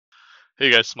Hey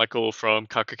guys, Michael from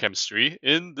Conquer Chemistry.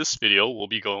 In this video, we'll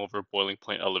be going over boiling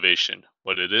point elevation,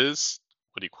 what it is,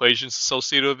 what equations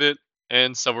associated with it,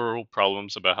 and several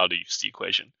problems about how to use the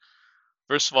equation.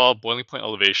 First of all, boiling point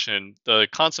elevation, the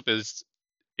concept is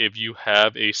if you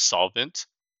have a solvent,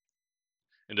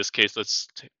 in this case, let's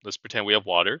pretend we have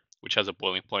water, which has a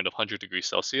boiling point of 100 degrees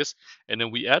Celsius, and then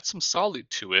we add some solute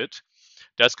to it,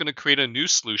 that's going to create a new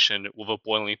solution with a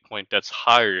boiling point that's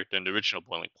higher than the original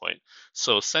boiling point.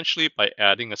 So essentially, by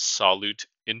adding a solute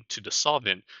into the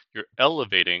solvent, you're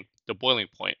elevating the boiling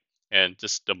point. And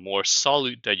just the more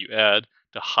solute that you add,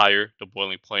 the higher the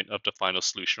boiling point of the final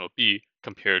solution will be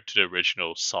compared to the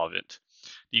original solvent.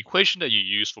 The equation that you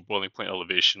use for boiling point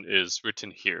elevation is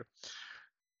written here.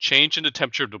 Change in the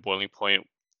temperature of the boiling point,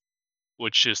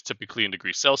 which is typically in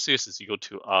degrees Celsius, is equal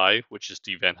to I, which is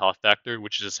the Van Hoff factor,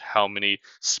 which is how many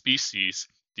species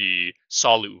the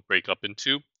solute will break up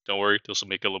into. Don't worry, this will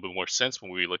make a little bit more sense when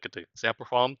we look at the example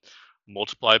problem.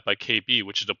 Multiplied by Kb,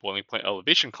 which is the boiling point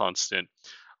elevation constant,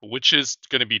 which is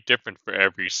going to be different for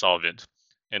every solvent,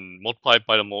 and multiplied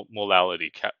by the molality,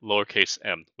 lowercase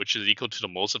m, which is equal to the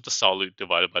moles of the solute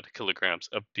divided by the kilograms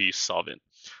of the solvent.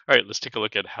 All right, let's take a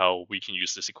look at how we can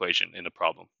use this equation in the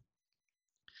problem.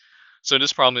 So in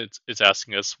this problem, it's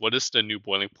asking us, what is the new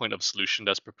boiling point of solution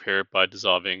that's prepared by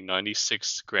dissolving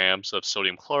 96 grams of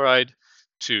sodium chloride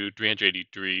to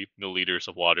 383 milliliters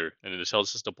of water? And it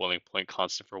tells us the boiling point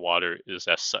constant for water is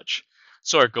as such.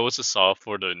 So our goal is to solve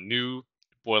for the new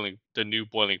boiling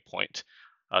point.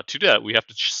 To do that, we have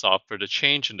to solve for the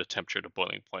change in the temperature of the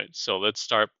boiling point. So let's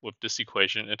start with this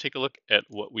equation and take a look at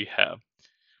what we have.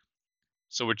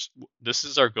 So this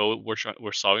is our goal.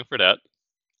 We're solving for that.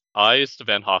 I is the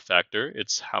Van Hoff factor.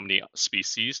 It's how many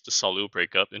species the solute will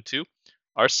break up into.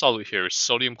 Our solute here is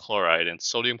sodium chloride, and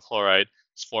sodium chloride's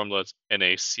formula is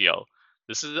NaCl.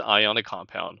 This is an ionic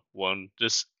compound. When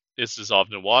this is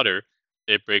dissolved in water,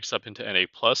 it breaks up into Na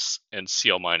plus and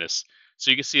Cl minus.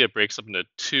 So you can see it breaks up into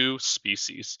two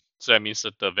species. So that means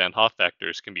that the Van Hoff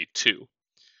factors can be 2.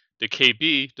 The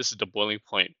Kb, this is the boiling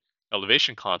point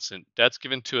elevation constant, that's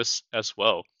given to us as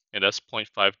well, and that's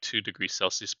 0.52 degrees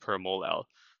Celsius per molal.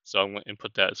 So I'm going to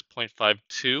input that as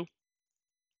 0.52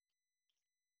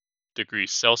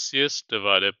 degrees Celsius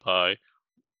divided by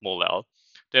molal.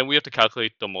 Then we have to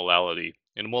calculate the molality.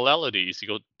 And molality is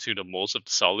equal to the moles of the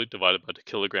solute divided by the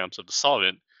kilograms of the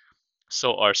solvent.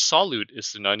 So our solute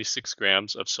is the 96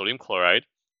 grams of sodium chloride,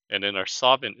 and then our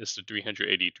solvent is the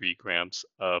 383 grams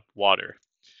of water.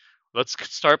 Let's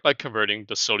start by converting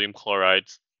the sodium chloride,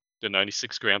 the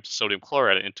 96 grams of sodium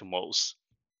chloride, into moles.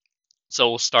 So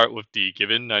we'll start with the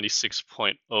given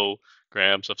 96.0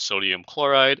 grams of sodium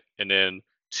chloride, and then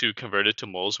to convert it to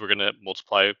moles, we're going to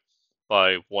multiply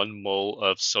by 1 mole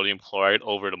of sodium chloride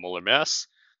over the molar mass.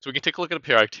 So we can take a look at the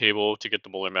periodic table to get the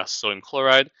molar mass of sodium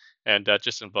chloride, and that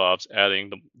just involves adding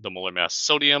the molar mass of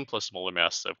sodium plus the molar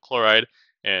mass of chloride,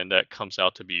 and that comes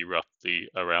out to be roughly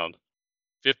around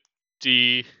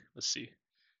 50, let's see,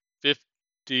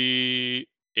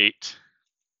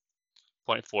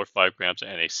 58.45 grams of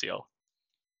NaCl.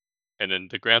 And then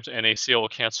the grams of NaCl will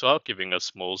cancel out, giving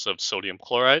us moles of sodium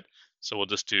chloride. So we'll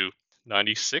just do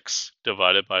 96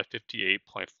 divided by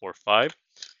 58.45,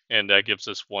 and that gives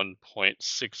us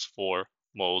 1.64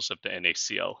 moles of the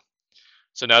NaCl.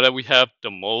 So now that we have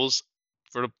the moles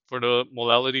for the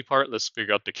molality part, let's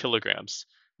figure out the kilograms.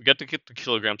 We got to get the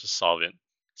kilograms of solvent.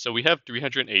 So we have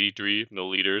 383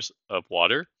 milliliters of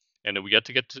water, and then we got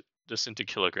to get this into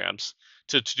kilograms.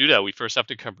 To do that, we first have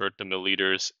to convert the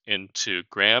milliliters into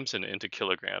grams and into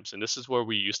kilograms. And this is where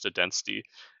we use the density.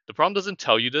 The problem doesn't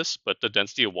tell you this, but the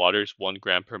density of water is 1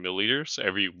 gram per milliliter. So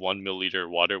every 1 milliliter of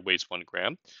water weighs 1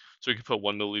 gram. So we can put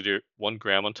 1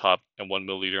 gram on top and 1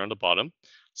 milliliter on the bottom.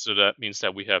 So that means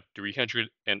that we have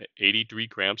 383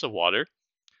 grams of water.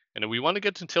 And then we want to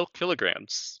get to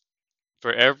kilograms.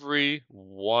 For every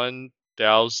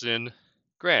 1,000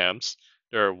 grams,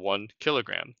 there are 1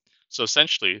 kilogram. So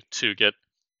essentially, to get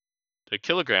the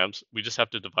kilograms, we just have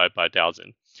to divide by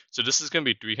 1,000. So this is going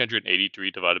to be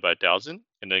 383 divided by 1,000,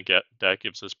 and then that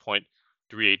gives us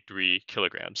 0.383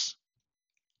 kilograms.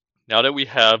 Now that we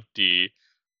have the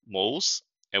moles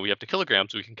and we have the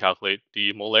kilograms, we can calculate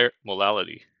the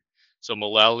molality. So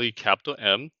molality capital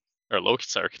M, or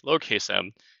lowercase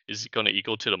m, is going to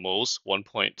equal to the moles,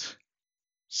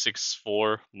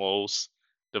 1.64 moles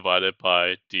divided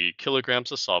by the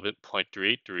kilograms of solvent,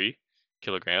 0.383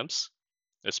 kilograms.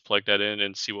 Let's plug that in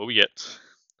and see what we get.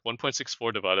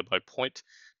 1.64 divided by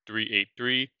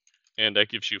 0.383, and that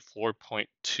gives you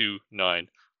 4.29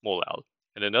 molal.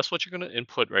 And then that's what you're going to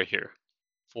input right here,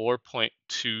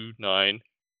 4.29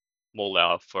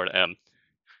 molal for M.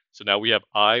 So now we have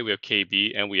I, we have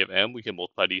Kb, and we have M. We can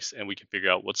multiply these and we can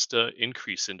figure out what's the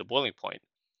increase in the boiling point.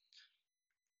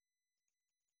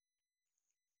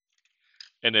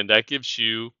 And then that gives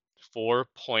you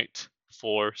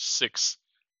 4.46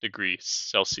 degrees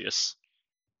Celsius.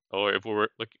 Or if we're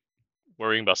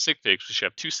worrying about sig figs, we should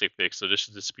have 2 sig figs, so this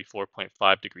should just be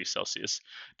 4.5 degrees Celsius.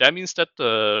 That means that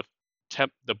the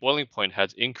boiling point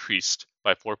has increased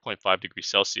by 4.5 degrees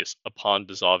Celsius upon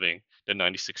dissolving the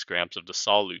 96 grams of the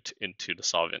solute into the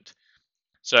solvent.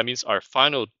 So that means our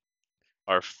final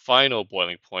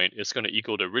boiling point is going to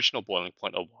equal the original boiling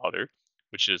point of water,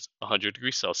 which is 100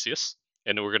 degrees Celsius,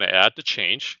 and then we're going to add the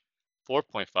change,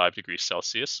 4.5 degrees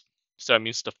Celsius. So that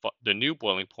means the new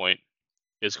boiling point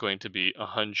is going to be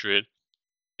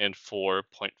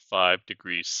 104.5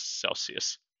 degrees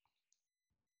Celsius.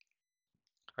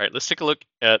 All right, let's take a look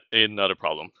at another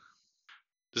problem.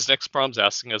 This next problem is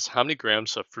asking us how many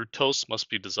grams of fructose must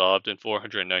be dissolved in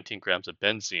 419 grams of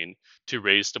benzene to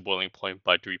raise the boiling point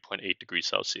by 3.8 degrees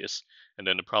Celsius. And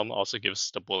then the problem also gives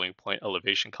us the boiling point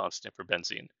elevation constant for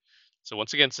benzene. So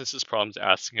once again, since this problem is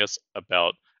asking us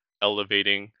about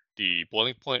elevating the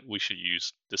boiling point, we should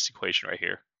use this equation right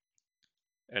here.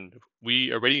 And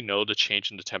we already know the change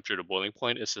in the temperature to boiling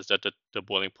point. It says that the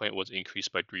boiling point was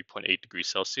increased by 3.8 degrees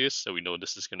Celsius. So we know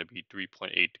this is going to be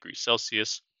 3.8 degrees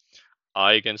Celsius.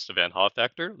 I against the Van Hoff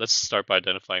factor. Let's start by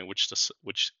identifying which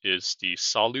is the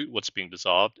solute, what's being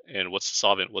dissolved, and what's the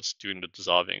solvent, what's doing the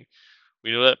dissolving.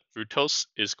 We know that fructose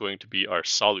is going to be our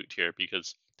solute here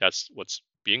because that's what's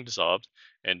being dissolved,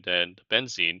 and then the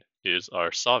benzene is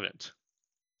our solvent.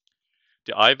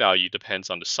 The I value depends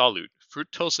on the solute.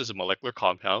 Fructose is a molecular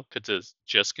compound because it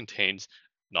just contains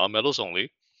nonmetals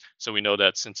only. So we know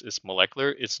that since it's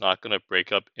molecular, it's not going to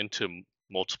break up into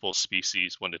multiple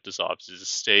species when it dissolves. It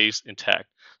just stays intact.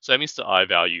 So that means the I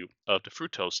value of the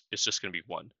fructose is just going to be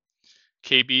 1.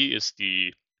 Kb is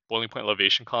the boiling point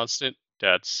elevation constant.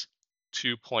 That's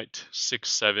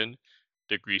 2.67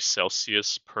 degrees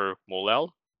Celsius per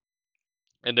molal.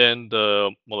 And then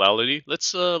the molality,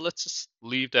 let's just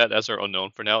leave that as our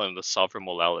unknown for now and let's solve for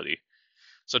molality.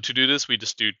 So to do this, we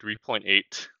just do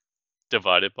 3.8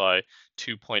 divided by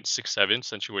 2.67.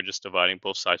 Essentially, we're just dividing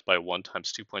both sides by 1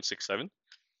 times 2.67.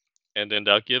 And then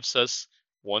that gives us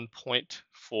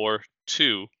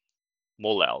 1.42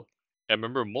 molal. And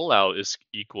remember, molal is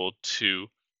equal to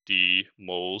the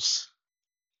moles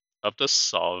of the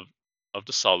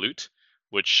solute,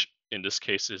 which in this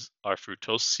case is our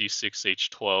fructose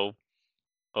C6H12O5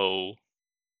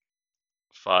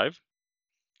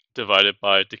 divided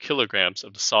by the kilograms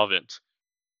of the solvent,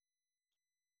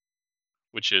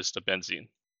 which is the benzene.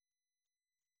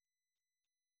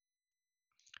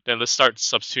 Then let's start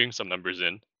substituting some numbers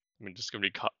in. I'm just going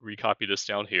to recopy this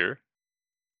down here.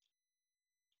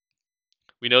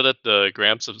 We know that the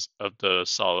grams of the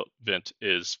solvent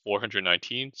is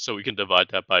 419, so we can divide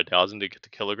that by 1,000 to get the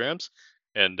kilograms,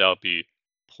 and that'll be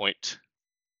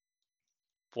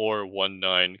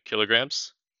 0.419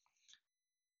 kilograms.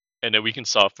 And then we can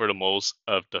solve for the moles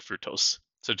of the fructose.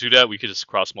 So to do that, we could just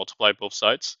cross multiply both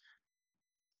sides.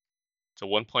 So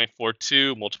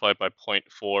 1.42 multiplied by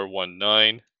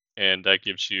 0.419, and that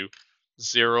gives you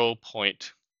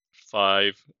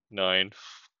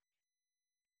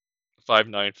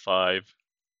 0.595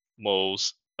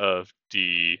 moles of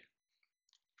the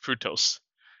fructose.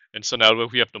 And so now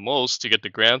if we have the moles, to get the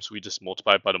grams, we just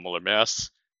multiply by the molar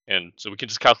mass. And so we can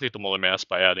just calculate the molar mass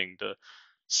by adding the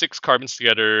 6 carbons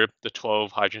together, the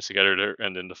 12 hydrogens together,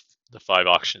 and then the 5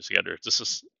 oxygens together. This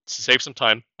is to save some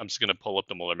time. I'm just going to pull up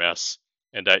the molar mass,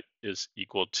 and that is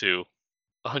equal to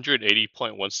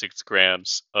 180.16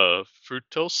 grams of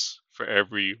fructose for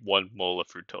every 1 mole of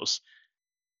fructose.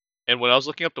 And when I was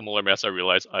looking up the molar mass, I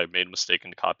realized I made a mistake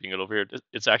in copying it over here.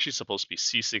 It's actually supposed to be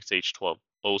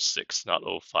C6H12O6, not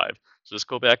O5. So let's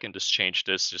go back and just change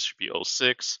this. This should be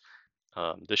O6.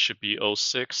 This should be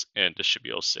O6, and this should be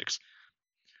O6.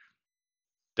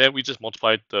 Then we just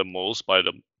multiply the moles by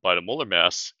the molar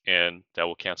mass, and that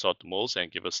will cancel out the moles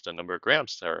and give us the number of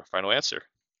grams. That's our final answer.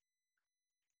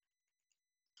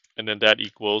 And then that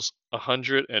equals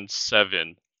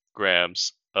 107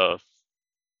 grams of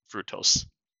fructose.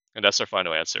 And that's our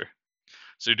final answer.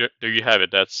 So there you have it.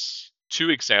 That's 2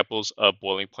 examples of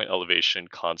boiling point elevation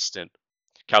constant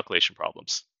calculation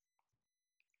problems.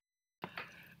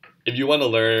 If you want to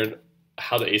learn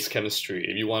how to ace chemistry,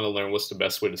 if you want to learn what's the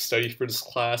best way to study for this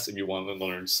class, if you want to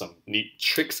learn some neat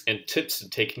tricks and tips to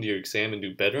take into your exam and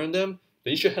do better on them,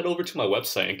 then you should head over to my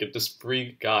website and get this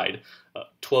free guide,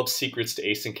 12 Secrets to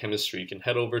Acing Chemistry. You can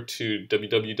head over to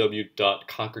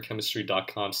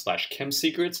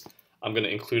www.conquerchemistry.com/chemsecrets. I'm going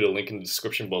to include a link in the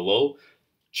description below.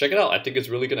 Check it out. I think it's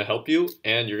really gonna help you,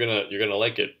 and you're gonna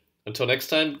like it. Until next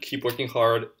time, keep working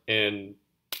hard and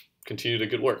continue the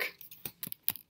good work.